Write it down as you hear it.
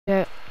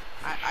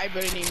I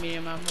really need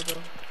medium ammo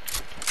though.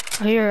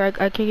 Here,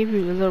 I can give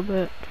you a little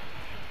bit.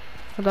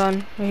 Hold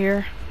on, right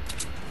here.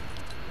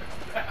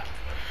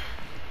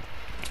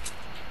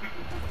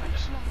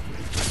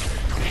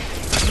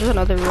 There's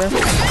another rift. I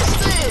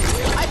missed it!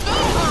 I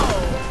fell!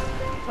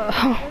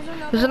 Oh,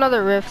 there's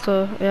another rift,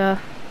 so yeah.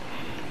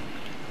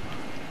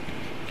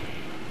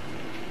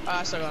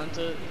 I still got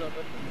into it.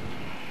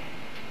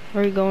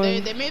 Where are you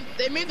going? They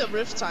made the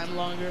rift time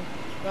longer.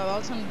 Well, that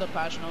was in the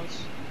patch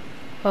notes.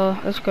 Oh,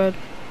 that's good.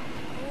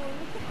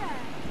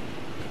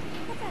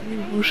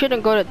 We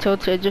shouldn't go to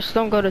Tilted, just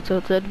don't go to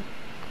Tilted.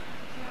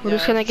 We're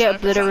just gonna get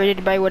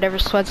obliterated by whatever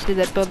sweats do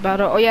that build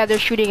battle. Oh yeah, they're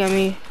shooting at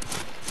me.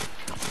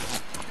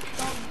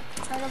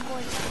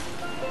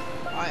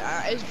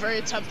 It's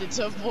very tempting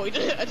to avoid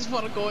it. I just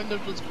want to go in there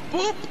just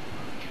boop!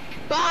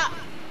 Bah!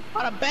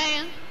 Bada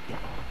bang!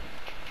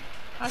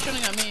 How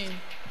shooting at me?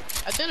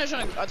 I think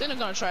they're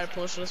gonna try to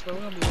push us, but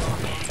we're gonna be wrong.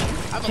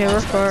 Okay,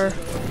 we're far. I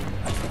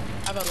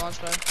have a launch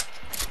pad.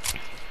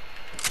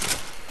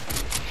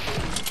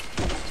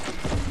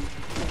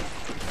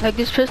 Like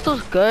this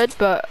pistol's good,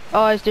 but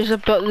oh, there's a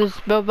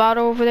build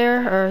battle over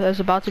there, or there's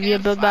about to be a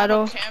build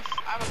battle. I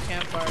have a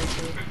campfire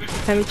too.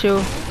 Yeah, me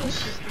too.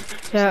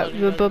 Yeah,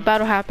 the build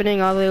battle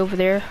happening all the way over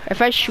there.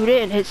 If I shoot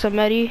it and hit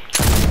somebody.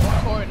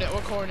 What coordinate? I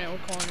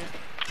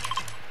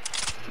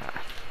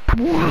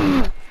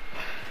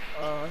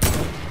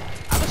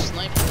have a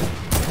sniper.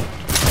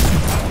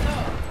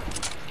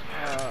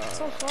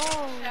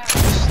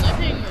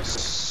 Sniping is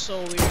so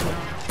weird now.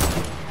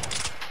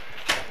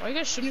 Why are you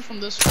guys shooting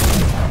from this way?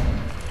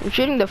 I'm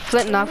shooting the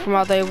flint knock from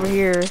all the way over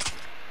here.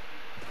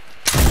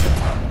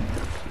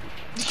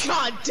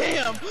 God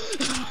damn!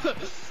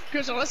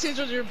 Chris, let's see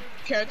your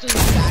character's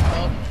back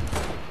up.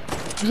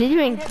 Is he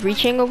doing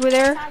reaching over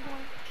there?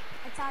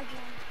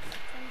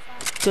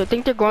 So I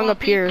think they're going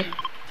up here.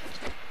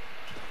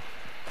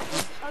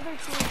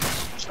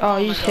 Oh,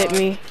 you just hit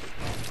me.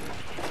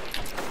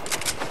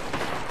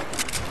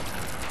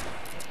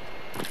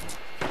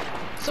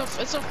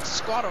 It's a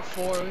squad of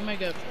 4. We might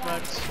get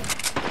wrecked.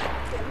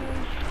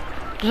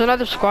 There's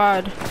another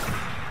squad.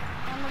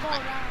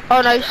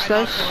 Oh, nice.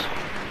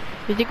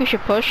 You think we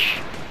should push?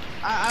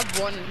 I have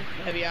 1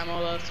 heavy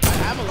ammo left. I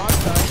have a launch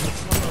pad.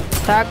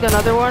 Tagged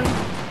another one.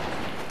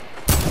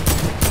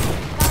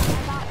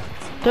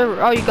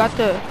 There. Oh, you got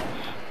the.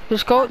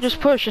 Just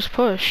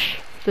push.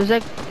 There's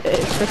like,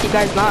 it's like you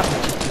guys knocked.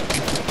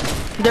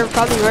 They're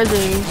probably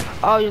resing.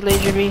 Oh, you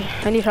lasered me.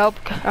 I need help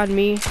on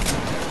me.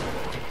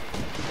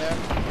 There.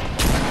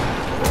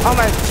 Oh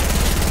my.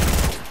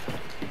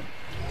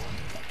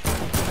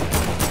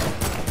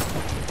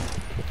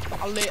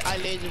 I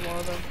lasered one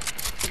of them.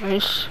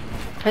 Nice.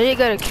 I need to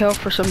get a kill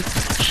for some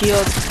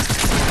shield.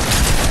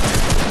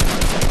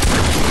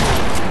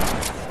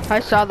 I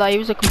saw that, he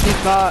was a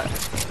complete bot.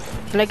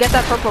 And I get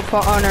that purple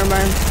pot. Oh, never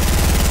mind.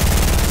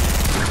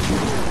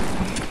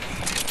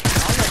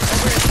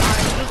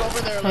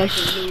 Over there,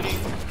 nice. Like, looting.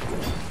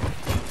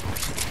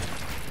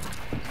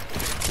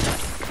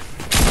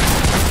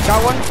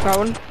 Got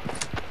one.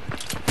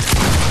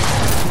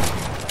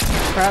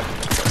 Crap.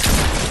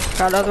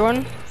 Got another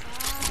one.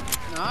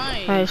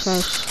 Nice.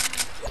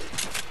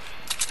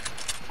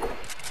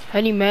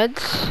 Any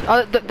meds?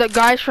 Oh, the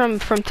guys from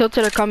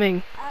Tilted are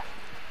coming.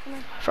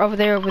 Over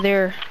there.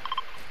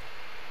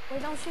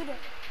 Wait, don't shoot it.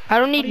 I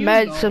don't need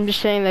meds, I'm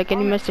just saying, like,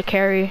 any meds to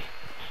carry.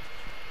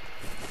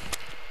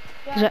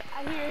 Yeah,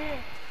 here.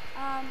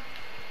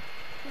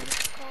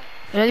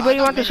 Does anybody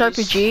want this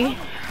RPG?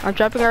 I'm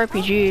dropping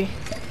RPG.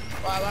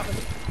 Wow, I got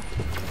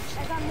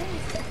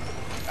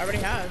minis. I already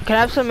have. Can I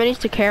have some minis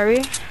to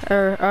carry?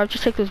 Or I'll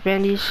just take those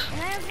bandies. Can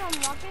I have some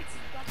rockets?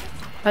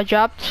 I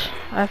dropped.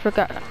 I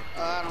forgot.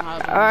 I don't have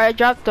them. I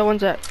dropped the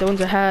ones I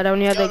had. I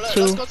only had like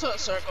 2. Let's go to a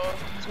circle.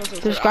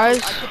 There's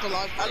guys. I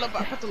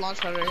put the launch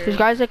pad right here. There's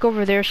guys like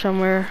over there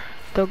somewhere.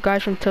 The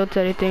guys from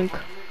Tilted, I think.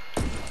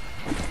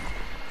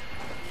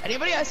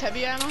 Anybody has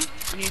heavy ammo?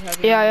 We need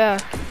heavy ammo. Yeah.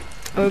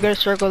 Oh, we got a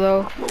circle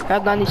though. I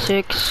have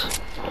 96.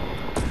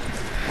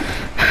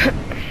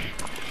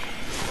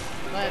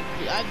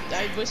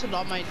 I wasted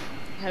all my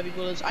heavy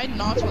bullets. I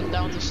knocked one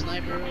down with a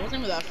sniper. It wasn't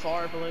even that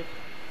far, but like.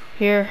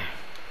 Here.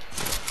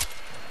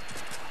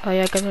 Oh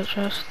yeah, I got that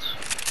chest.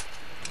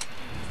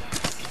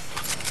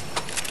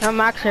 I'll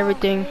max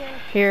everything.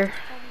 Here.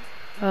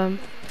 Got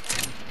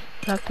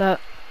that.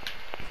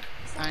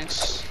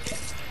 Nice.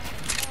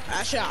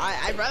 Actually,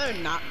 I'd rather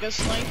not get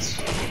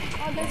sniped.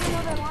 Oh, there's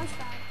another launch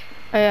pad.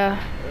 Oh, yeah.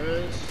 There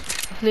is.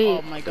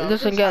 Oh my god. It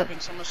doesn't get.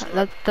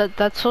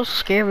 That's so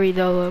scary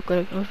though. Look,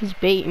 if it's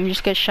bait and you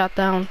just get shot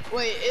down.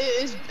 Wait,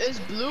 is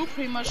blue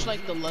pretty much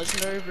like the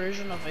legendary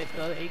version of it,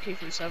 the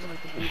AK-47,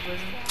 like the blue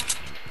version?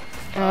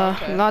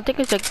 Okay. No, I think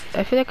it's like,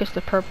 I feel like it's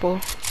the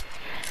purple.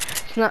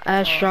 It's not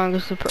as strong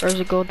as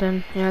the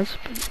golden. Yeah, it's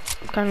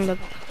kind of like.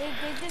 They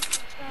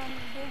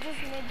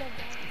just made the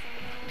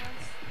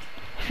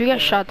If you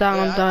get shot down,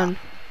 I'm done.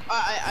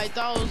 I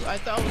thought it was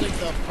like the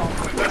pump.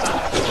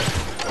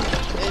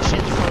 They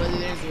changed the color. They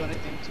didn't do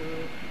anything to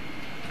it.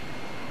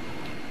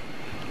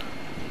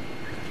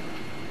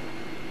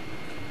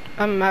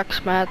 I'm max I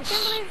can't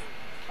mats. believe.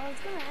 Oh,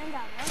 it's gonna end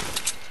that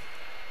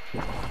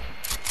way.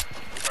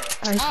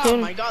 I Oh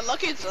soon. my god,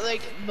 Lucky's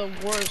like the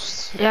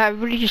worst. Yeah,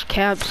 everybody just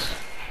camps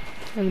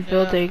in the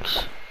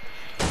buildings.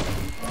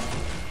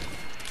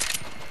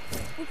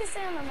 You can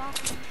stay on the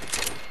mountain.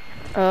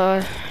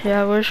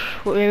 Yeah,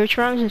 which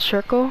mountain's in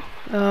circle?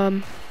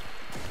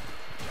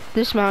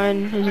 This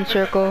mountain is in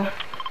circle.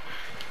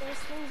 There's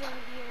things over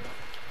here.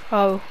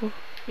 Oh,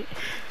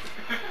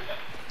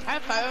 I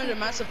have 500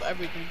 mats of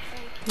everything.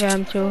 yeah,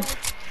 I'm too.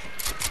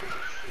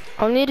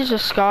 All I need is a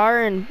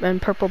scar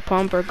and purple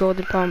pump or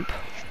golden pump.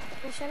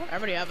 Wait, shut up. I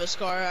already have a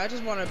scar. I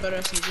just want a better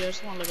SMG. I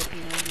just want like a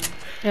P90.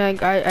 Yeah,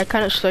 I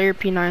kind of stole your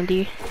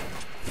P90.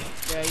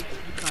 Yeah, you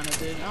kind of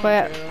did. I don't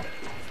But- care though.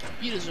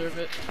 You deserve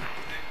it.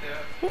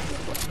 Yeah, we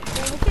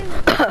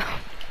can.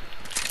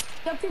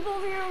 Got people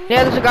over here on me.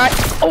 Yeah, there's a guy.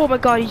 Oh my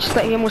god,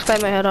 he almost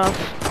sniped my head off.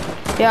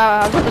 Yeah,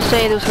 I was about to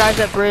say, those guys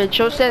at bridge.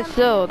 Don't stand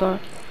still.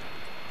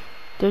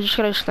 They're just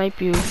gonna snipe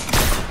you.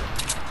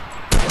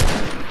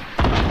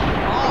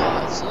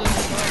 Oh, it's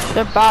really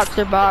They're bots,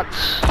 they're bots.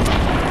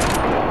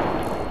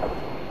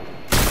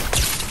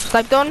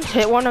 Sniped one,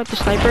 hit one with the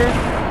sniper.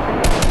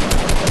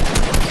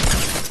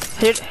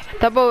 Hit,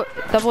 double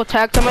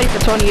tag somebody for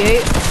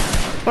 28.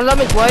 One of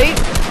them is white.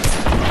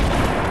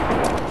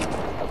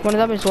 One of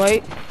them is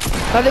white.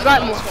 Another guy,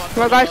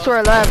 more guys to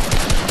our left.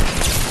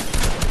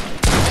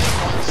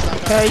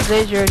 Yeah, he's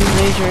lasered,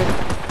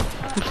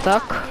 I'm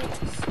stuck.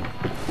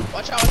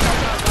 Watch out, guys.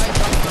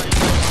 Behind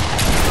you.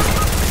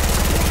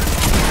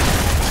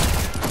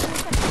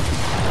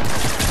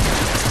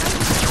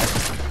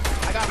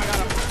 I got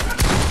him.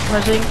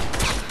 Resing.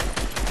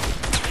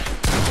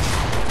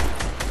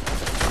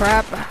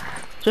 Crap.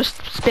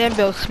 Just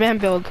spam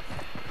build.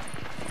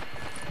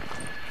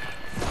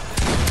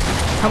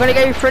 I'm gonna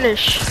get you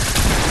finish.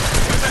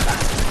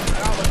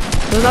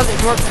 There's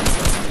nothing more.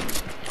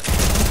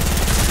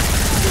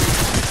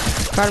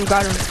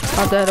 Got him.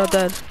 All dead.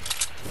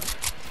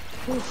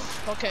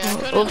 Okay, I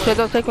couldn't. Oh shit,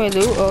 don't take my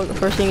loot. Oh, the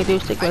first thing you do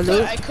is take my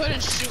loot. I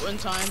couldn't shoot in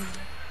time.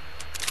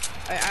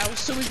 I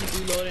was too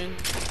busy reloading.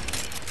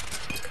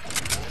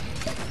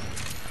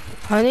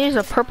 I need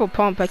a purple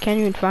pump. I can't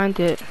even find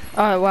it.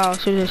 Oh wow,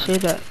 as soon as I say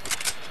that.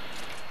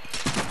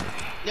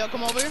 Yo,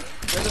 come over here.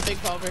 There's a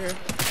big pop over here.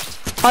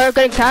 Oh, they're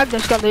getting tagged. They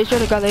got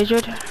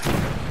lasered.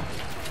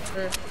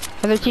 Sure.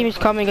 Other team is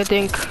coming, I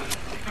think.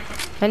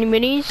 Any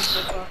minis?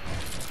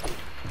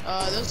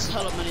 There's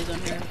hella minis in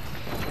here.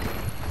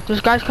 There's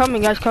guys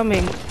coming.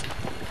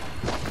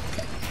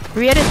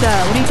 Re-edit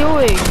that. What are you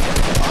doing?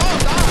 Oh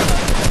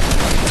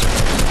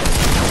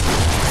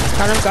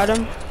god! Got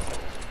him.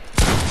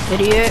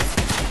 Idiot.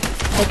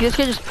 Like this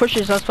kid just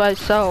pushes us by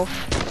itself.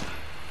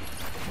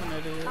 I'm an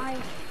idiot.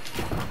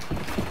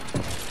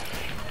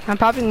 I'm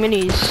popping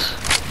minis.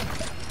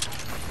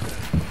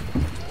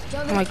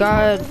 Oh my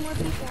god. There's more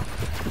people.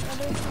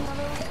 There's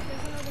another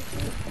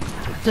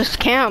team. Just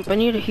camp. I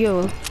need a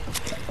heal.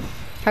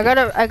 I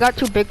got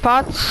 2 big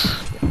pots.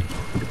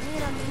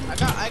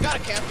 I got a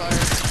campfire.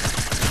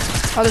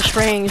 Oh, they're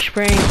spraying.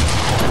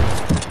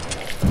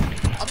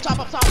 Up top.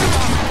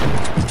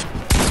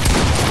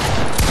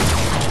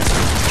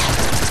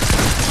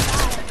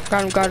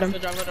 Got him.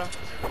 Good job.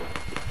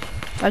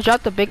 I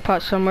dropped the big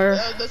pot somewhere.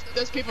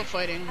 There's people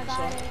fighting. I So.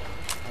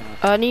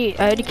 got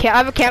it. I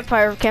have a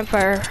campfire.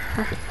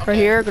 Right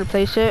here. I'm gonna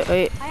place it.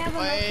 Wait. I have a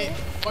Wait,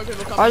 medkit. more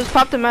people Oh, coming.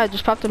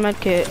 just pop the med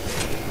kit.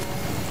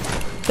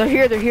 They're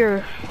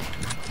here.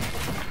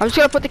 I'm just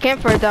gonna put the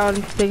campfire down.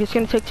 Like, it's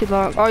gonna take too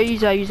long. Oh,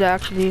 use that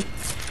actually.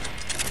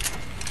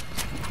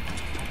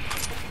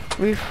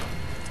 Reef.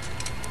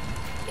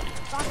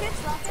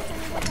 Rockets?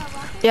 Anybody got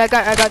rockets? Yeah,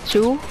 I got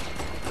 2.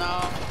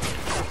 No.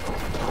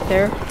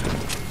 There.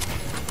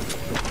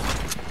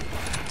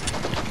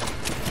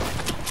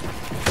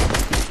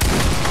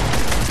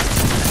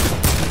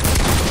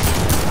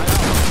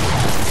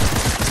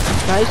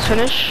 Nice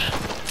finish.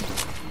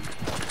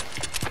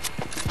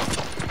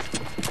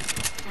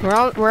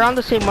 We're on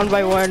the same 1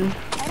 by 1. Edit.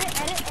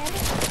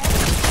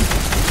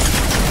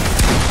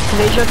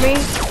 They shot me.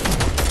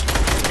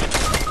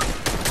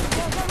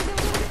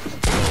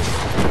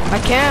 I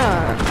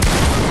can't.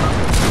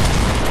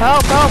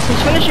 Help!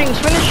 He's finishing.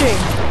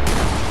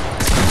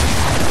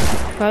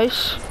 Nice.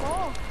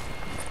 Oh.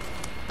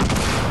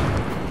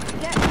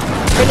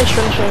 Finish.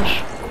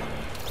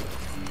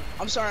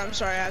 I'm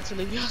sorry. I had to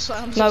leave you. I'm so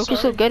No, we sorry. can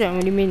still get him.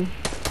 What do you mean?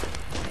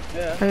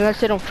 Yeah. Unless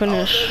they don't Oh,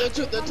 finish.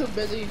 they're too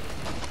busy.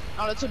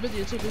 Oh, they're too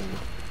busy.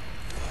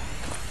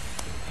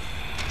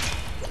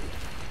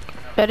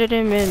 Edit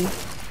him in.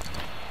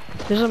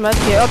 There's a med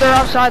kit. Oh, they're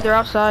outside.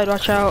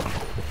 Watch out.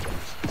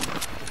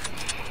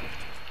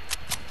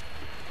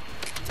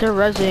 They're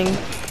rezzing.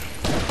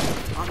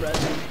 I'm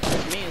resin.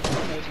 It's me. It's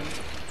amazing.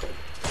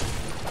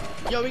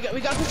 Yo, we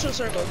gotta push to the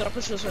circle.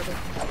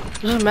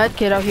 There's a med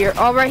kit out here.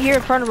 Oh, right here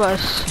in front of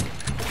us.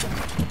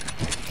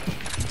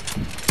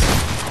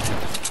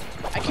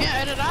 I can't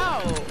edit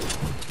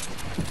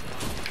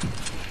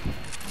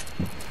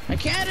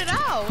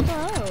out. What the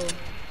hell?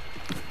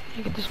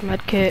 Get this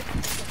med kit.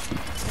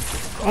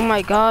 Oh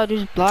my god,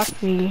 who's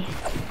blocked me?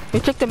 We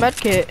took the med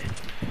kit.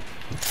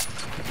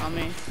 On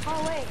me.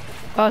 Oh wait.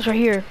 Oh, it's right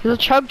here. There's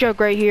a chug jug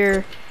right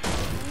here.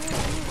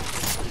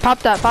 Pop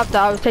that, pop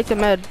that. I'll take the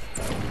med.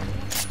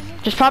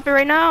 Just pop it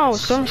right now.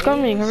 Storm's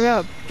coming. Hurry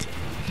up.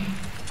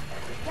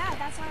 Yeah,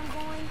 that's why I'm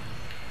going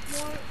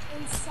more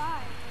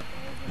inside.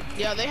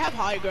 Yeah, they have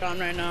high ground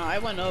right now. I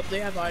went up. They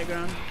have high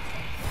ground.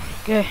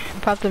 Okay,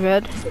 pop the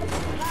med.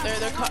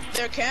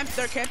 They're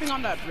camping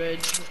on that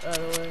bridge. By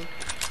the way.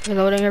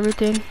 Reloading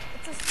everything.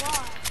 It's a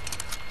squad.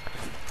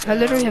 I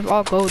literally have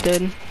all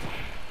golden.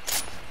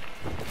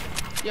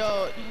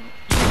 Yo,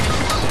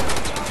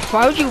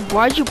 Why'd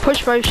you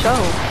push by yourself?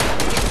 No!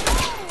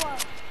 I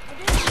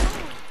didn't know.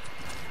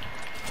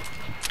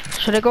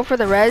 Should I go for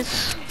the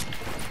res?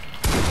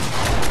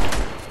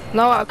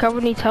 No,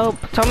 Kevin needs help.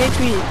 Tell me if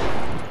we...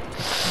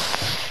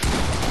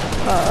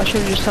 I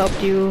should've just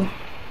helped you.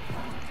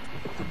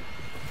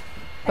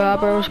 But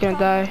bro was gonna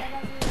die.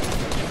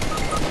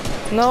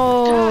 God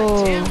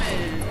No! damn it.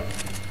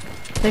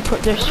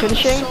 They're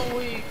finishing? So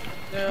weak.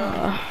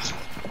 Yeah.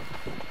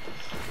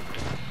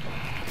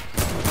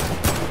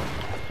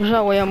 There's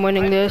no way I'm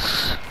winning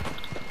this.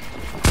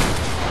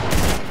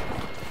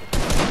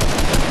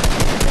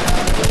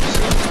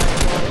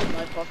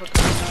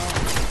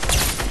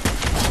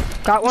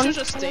 Got one?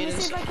 Just Let me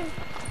stayed see if in.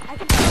 I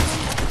can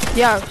put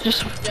Yeah,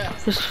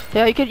 Yeah.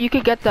 yeah, you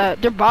could get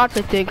that. They're bots,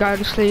 I think,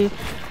 honestly.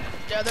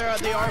 Yeah,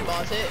 they are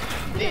bots.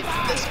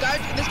 This guy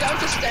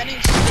was just standing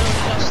still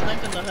and got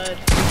sniped in the head.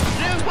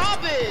 Dude, pop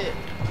it!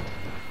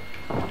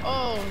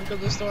 Oh, because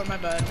the store, my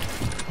bad.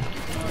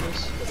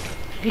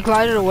 He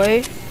glided away.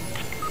 You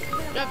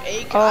have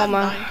 8 kills, Oh, I have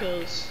my. 9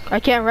 kills. I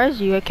can't res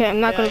you. I'm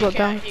not gonna go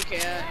down. You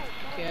can't.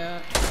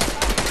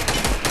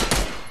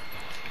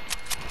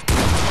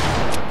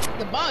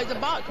 The bot, it's a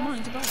bot. Come on,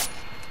 it's a bot.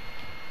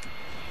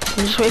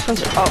 I'm just wait for him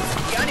to. Oh,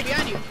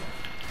 Behind you.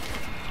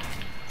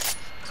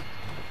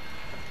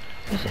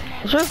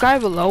 is there a guy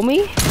below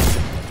me? The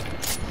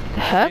I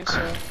heck? think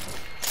so.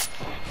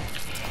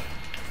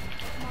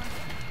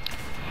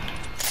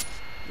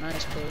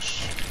 Nice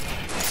push.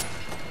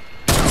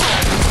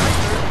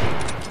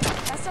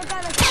 That's the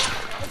guy that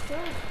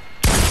killed.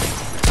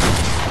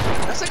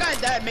 That's the guy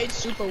that made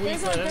super weak,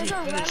 There's a but then red he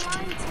line finished. too.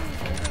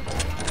 There's a red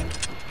line.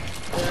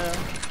 Yeah.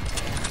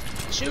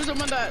 She was the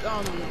one that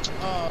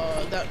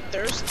that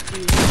thirst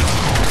dude.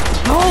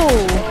 No!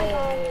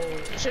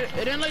 Oh, shit!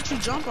 It didn't let you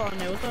jump on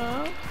it. What the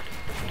hell?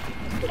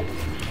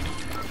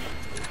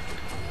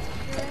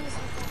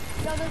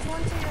 Yo, there's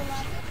one to your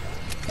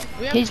left.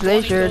 We have He's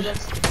 20 lasered.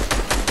 kills.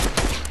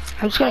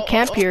 I'm just gonna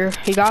camp here.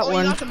 He got He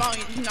one. knocked him out.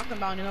 He knocked him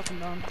down. Yo,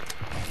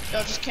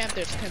 just camp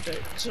there.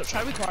 So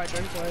try to be quiet.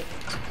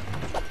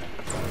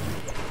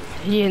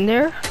 He in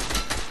there?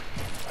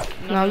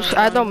 No,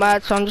 I have no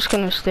mats, so I'm just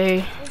gonna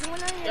stay. There's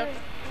one on your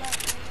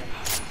left.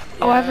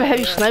 Oh, I have a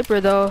heavy sniper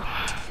though.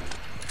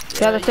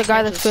 Yeah, that's the you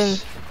guy can't that's been.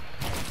 just-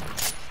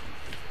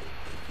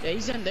 Yeah,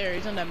 he's in there.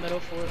 He's in that middle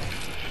fort.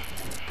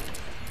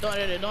 Don't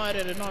edit it. No, I'm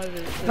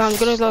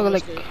gonna go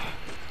like.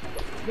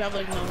 You have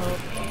like no hope.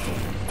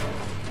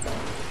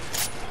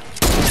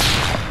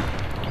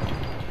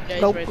 Yeah,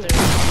 he's Nope. right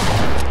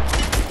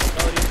there.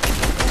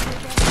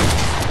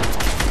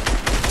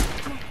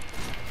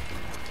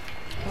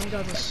 Oh, you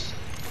got this.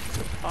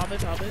 Pop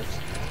it. Going. You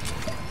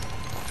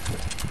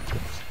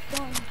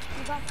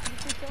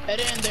keep going. Head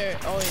in there.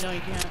 Oh, no,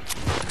 you can't.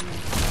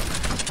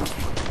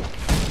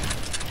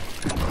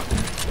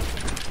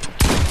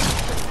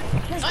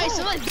 Nice,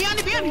 nice.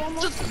 Behind me.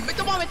 Just make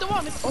the bomb.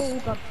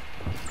 Oh, God.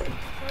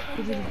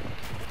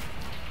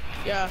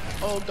 Yeah.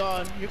 Oh,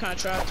 God. You're kind of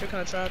trapped.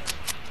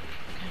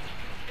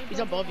 He's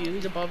above you.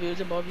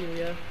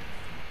 Yeah.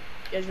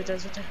 Yeah, he's right there.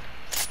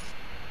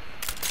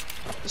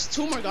 There's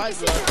 2 more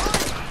guys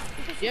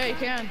left. Yeah, you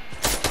can.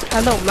 I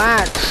have no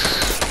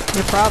mats.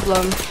 Your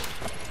problem.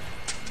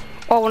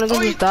 Oh, one of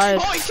them just died.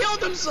 Oh, he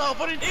killed himself.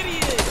 What an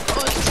idiot.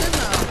 Oh, it's just him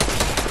now.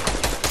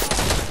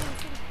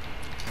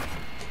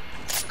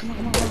 Come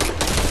on.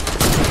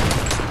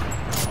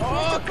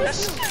 Oh,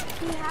 Chris. He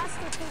has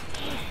to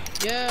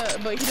pick. Yeah,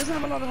 but he doesn't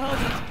have a lot of health.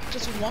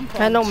 He's just 1 punch.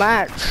 I have no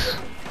mats.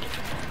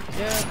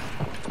 Yeah.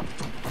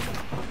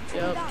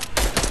 Yep.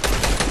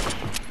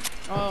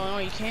 Oh, no,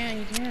 you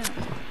can't.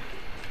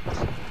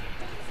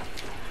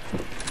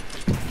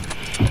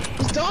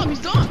 He's done.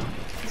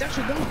 He's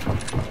actually done.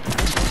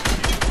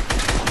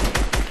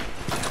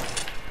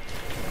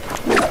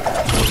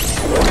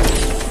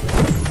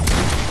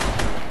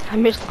 I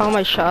missed all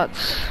my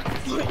shots.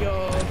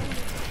 Yo,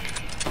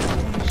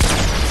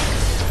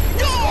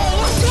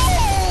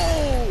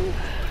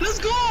 let's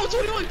go!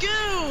 21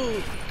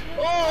 kills!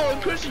 Oh,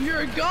 Christian, you're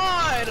a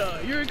god!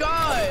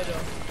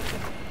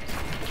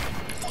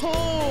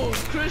 Oh,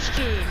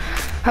 Christian!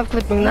 I'm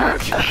clipping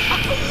that.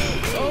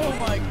 Oh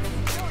my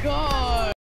god!